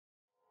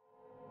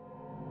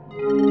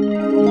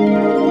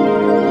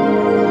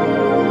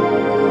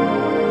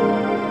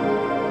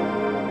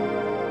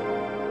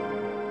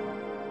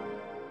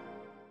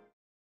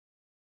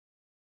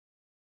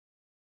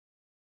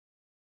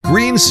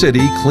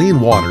City, Clean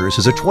Waters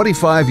is a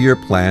 25-year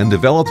plan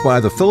developed by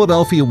the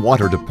Philadelphia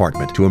Water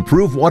Department to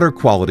improve water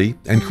quality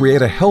and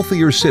create a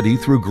healthier city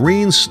through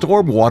green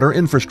stormwater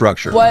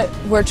infrastructure. What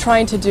we're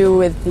trying to do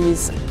with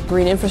these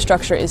green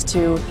infrastructure is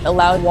to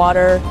allow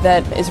water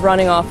that is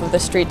running off of the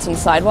streets and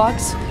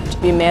sidewalks to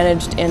be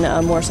managed in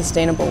a more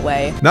sustainable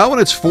way. Now in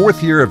its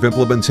fourth year of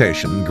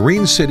implementation,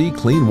 Green City,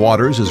 Clean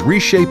Waters is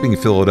reshaping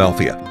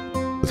Philadelphia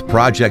with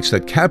projects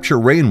that capture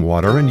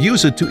rainwater and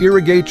use it to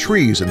irrigate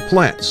trees and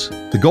plants.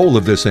 The goal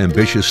of this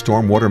ambitious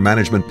stormwater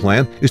management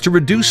plan is to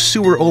reduce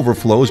sewer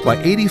overflows by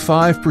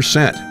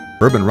 85%.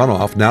 Urban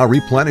runoff now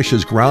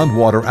replenishes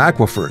groundwater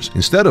aquifers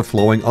instead of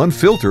flowing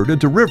unfiltered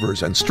into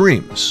rivers and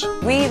streams.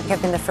 We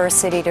have been the first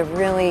city to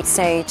really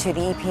say to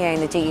the EPA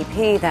and the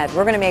DEP that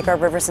we're going to make our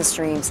rivers and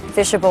streams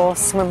fishable,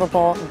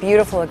 swimmable,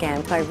 beautiful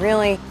again by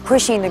really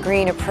pushing the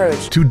green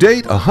approach. To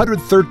date,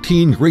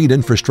 113 green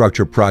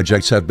infrastructure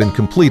projects have been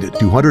completed.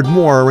 200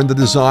 more are in the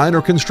design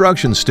or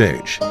construction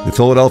stage. The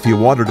Philadelphia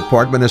Water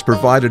Department has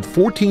provided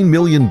 $14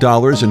 million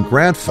in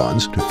grant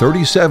funds to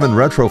 37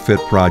 retrofit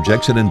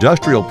projects in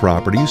industrial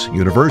properties,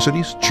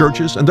 universities,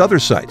 churches, and other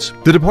sites.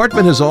 The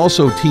department has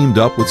also teamed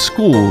up with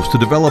schools to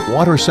develop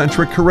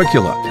water-centric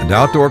curricula and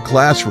outdoor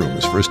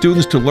classrooms for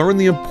students to learn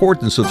the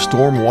importance of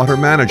stormwater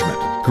management.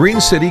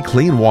 Green City,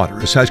 Clean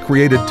Waters has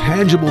created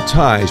tangible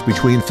ties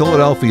between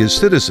Philadelphia's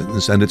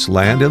citizens and its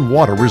land and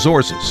water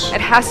resources.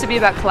 It has to be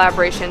about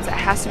collaborations, it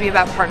has to be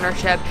about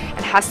partnership,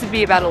 it has to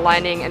be about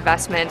aligning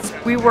investments.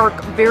 We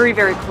work very,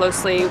 very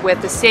closely with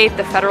the state,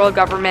 the federal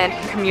government,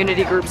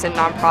 community groups, and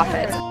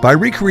nonprofits. By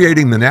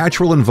recreating the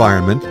natural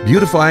environment,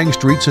 beautifying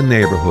streets and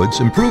neighborhoods,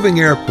 improving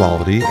air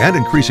quality, and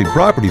increasing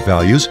property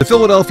values, the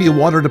Philadelphia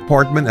Water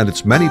Department and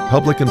its many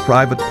public and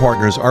private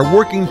partners are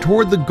working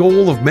toward the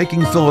goal of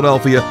making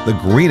Philadelphia the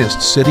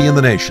greenest city in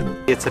the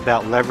nation. It's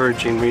about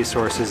leveraging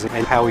resources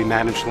and how we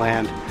manage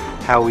land,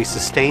 how we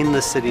sustain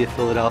the city of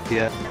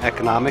Philadelphia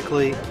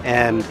economically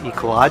and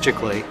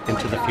ecologically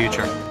into the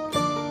future.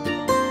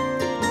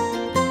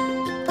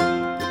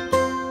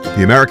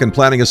 The American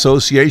Planning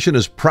Association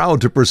is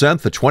proud to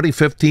present the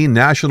 2015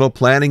 National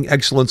Planning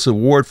Excellence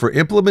Award for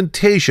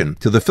Implementation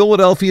to the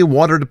Philadelphia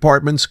Water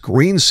Department's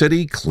Green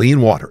City,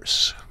 Clean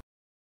Waters.